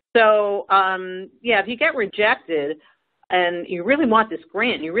 So, if you get rejected and you really want this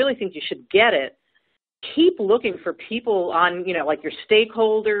grant and you really think you should get it, keep looking for people on, like your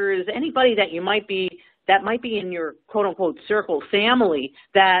stakeholders, anybody that might be in your quote-unquote circle family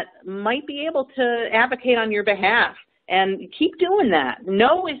that might be able to advocate on your behalf. And keep doing that.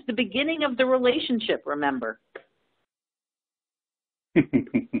 No is the beginning of the relationship, remember. I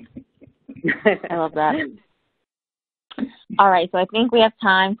love that. All right, so I think we have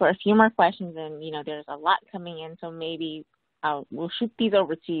time for a few more questions, and, there's a lot coming in, so maybe we'll shoot these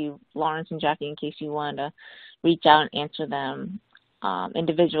over to you, Lawrence and Jackie, in case you want to reach out and answer them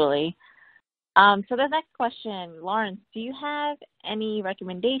individually. So the next question, Lawrence, do you have any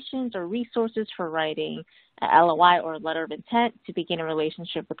recommendations or resources for writing a LOI or a letter of intent to begin a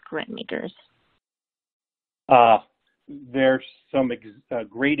relationship with grant makers? There's some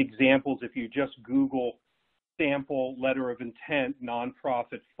great examples. If you just Google sample letter of intent,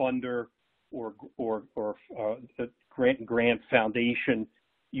 nonprofit funder, or the grant foundation,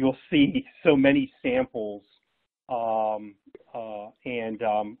 you'll see so many samples.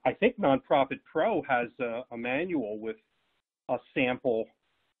 I think Nonprofit Pro has a manual with a sample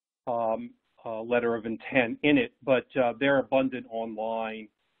letter of intent in it, but they're abundant online.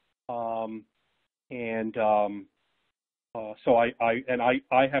 So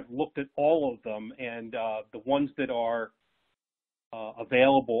I have looked at all of them, and the ones that are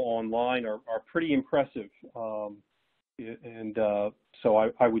available online are pretty impressive. So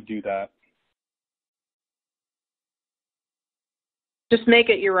I would do that. Just make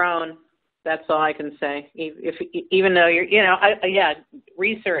it your own. That's all I can say. Even though you're,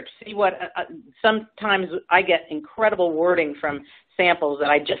 research. See what. Sometimes I get incredible wording from samples that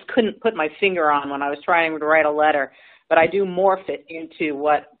I just couldn't put my finger on when I was trying to write a letter. But I do morph it into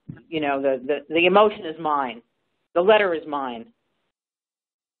what the emotion is mine. The letter is mine.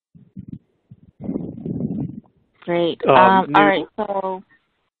 Great. All right. So,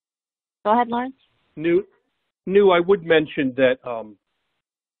 go ahead, Lawrence. I would mention that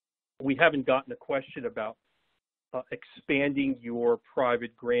we haven't gotten a question about expanding your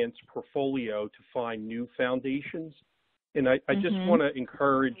private grants portfolio to find new foundations, and I just want to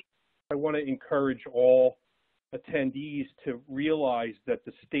encourage all attendees to realize that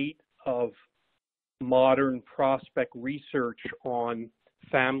the state of modern prospect research on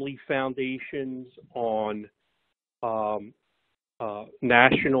family foundations, on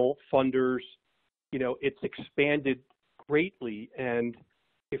national funders, it's expanded greatly, and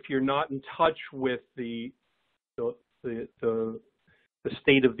if you're not in touch with the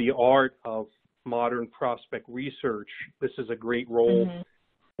state of the art of modern prospect research, this is a great role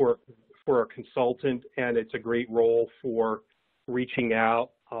for a consultant, and it's a great role for reaching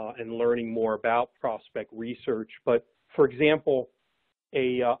out and learning more about prospect research. But for example,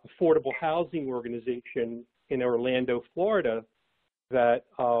 affordable housing organization in Orlando, Florida, that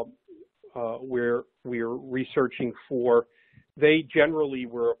we're researching for. They generally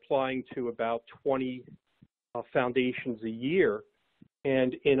were applying to about 20 foundations a year.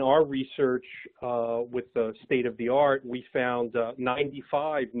 And in our research with the state of the art, we found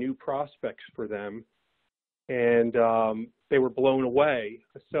 95 new prospects for them, and they were blown away.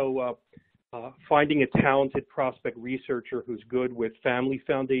 So finding a talented prospect researcher who's good with family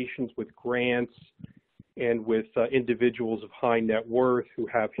foundations, with grants, and with individuals of high net worth who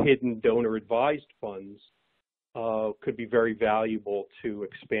have hidden donor-advised funds could be very valuable to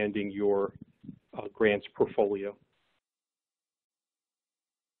expanding your grants portfolio.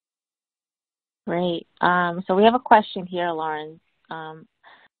 Great. So we have a question here, Lawrence.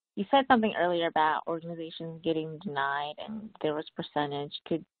 You said something earlier about organizations getting denied and there was percentage.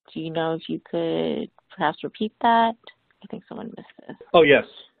 Do you know if you could perhaps repeat that? I think someone missed this. Oh, yes.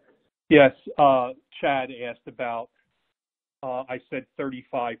 Yes. Chad asked about, I said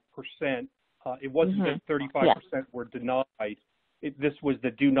 35%. It wasn't that 35% were denied. This was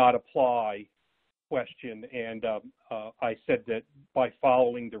the do not apply question, and I said that by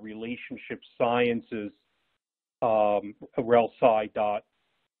following the relationship sciences relsci.com,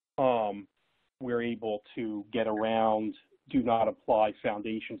 we're able to get around do not apply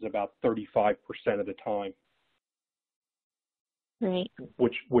foundations about 35% of the time. Great.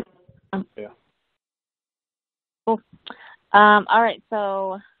 Which yeah. Cool. All right,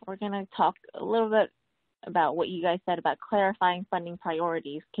 so we're going to talk a little bit about what you guys said about clarifying funding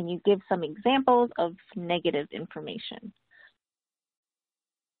priorities. Can you give some examples of negative information?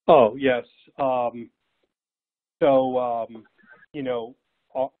 Oh, yes.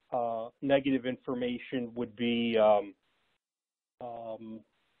 Negative information would be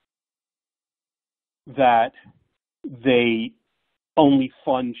that they only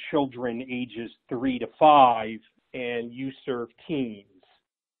fund children ages 3 to 5 and you serve teens.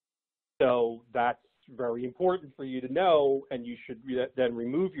 So that's very important for you to know, and you should then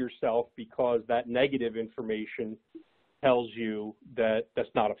remove yourself because that negative information tells you that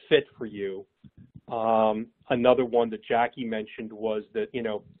that's not a fit for you. Another one that Jackie mentioned was that,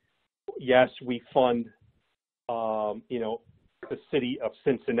 yes, we fund, the city of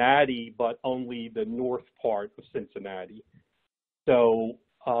Cincinnati, but only the north part of Cincinnati. So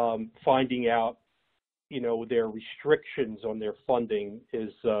finding out, their restrictions on their funding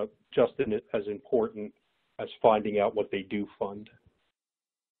is just as important as finding out what they do fund.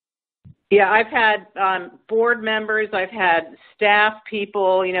 Yeah, I've had board members, I've had staff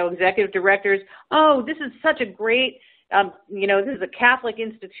people, executive directors. Oh, this is such a great, this is a Catholic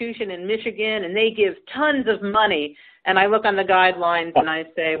institution in Michigan, and they give tons of money. And I look on the guidelines and I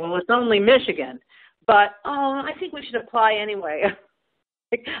say, well, it's only Michigan. But, I think we should apply anyway.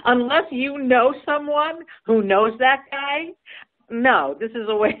 Unless you know someone who knows that guy, no, this is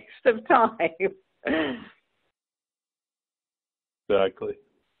a waste of time. Exactly.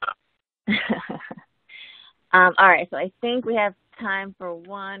 All right, so I think we have time for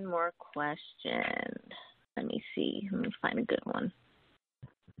one more question. Let me see. Let me find a good one.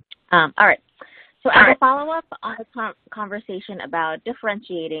 All right. So as a follow-up on the conversation about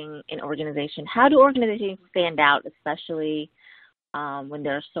differentiating an organization, how do organizations stand out, especially when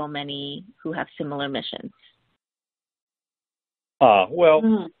there are so many who have similar missions?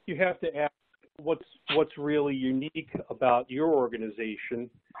 You have to ask what's really unique about your organization.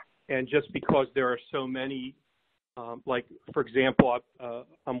 And just because there are so many, like, for example,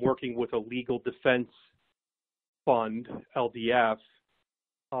 I'm working with a legal defense fund, LDF,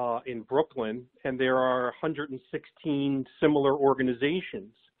 in Brooklyn, and there are 116 similar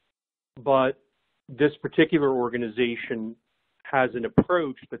organizations. But this particular organization has an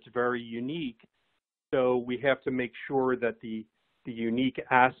approach that's very unique. So we have to make sure that the unique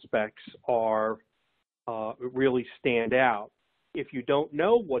aspects are really stand out. If you don't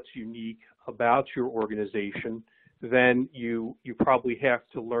know what's unique about your organization, then you probably have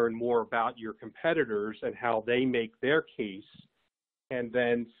to learn more about your competitors and how they make their case, and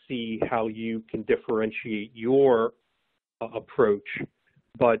then see how you can differentiate your approach.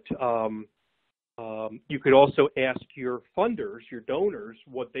 But you could also ask your funders, your donors,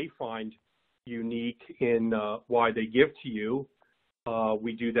 what they find unique in why they give to you.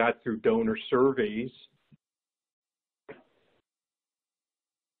 We do that through donor surveys.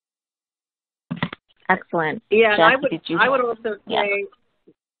 Excellent. Yeah, Jackie, I would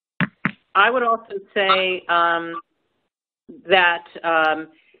also say that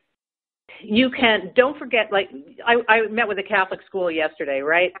you don't forget, like, I met with a Catholic school yesterday,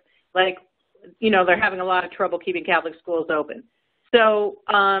 right? Like, they're having a lot of trouble keeping Catholic schools open. So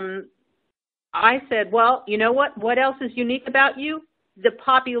I said, well, you know what? What else is unique about you? The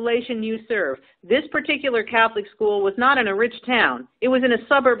population you serve. This particular Catholic school was not in a rich town. It was in a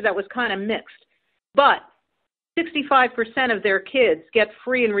suburb that was kind of mixed. But 65% of their kids get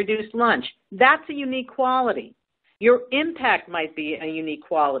free and reduced lunch. That's a unique quality. Your impact might be a unique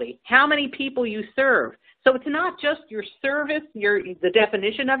quality. How many people you serve. So it's not just your service, the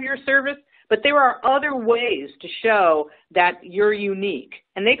definition of your service, but there are other ways to show that you're unique.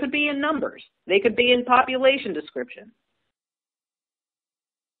 And they could be in numbers. They could be in population description.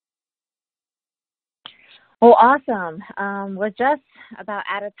 Well, awesome. We're just about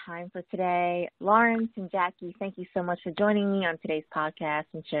out of time for today. Lawrence and Jackie, thank you so much for joining me on today's podcast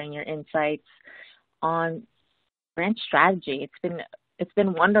and sharing your insights on branch strategy. It's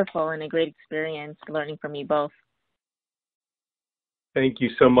been wonderful and a great experience learning from you both. Thank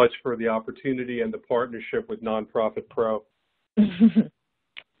you so much for the opportunity and the partnership with Nonprofit Pro. Thank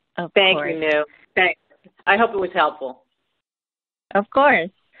you, New. Thanks. I hope it was helpful. Of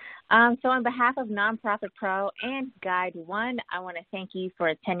course. So on behalf of Nonprofit Pro and GuideOne, I want to thank you for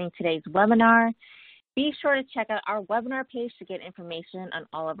attending today's webinar. Be sure to check out our webinar page to get information on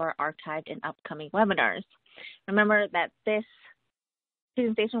all of our archived and upcoming webinars. Remember that this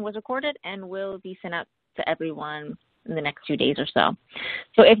presentation was recorded and will be sent out to everyone in the next 2 days or so.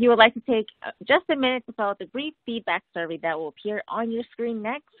 So if you would like to take just a minute to fill out the brief feedback survey that will appear on your screen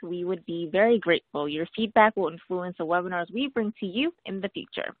next, we would be very grateful. Your feedback will influence the webinars we bring to you in the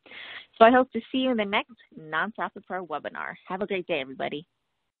future. So I hope to see you in the next Nonprofit Pro webinar. Have a great day, everybody.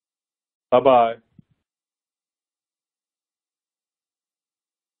 Bye-bye.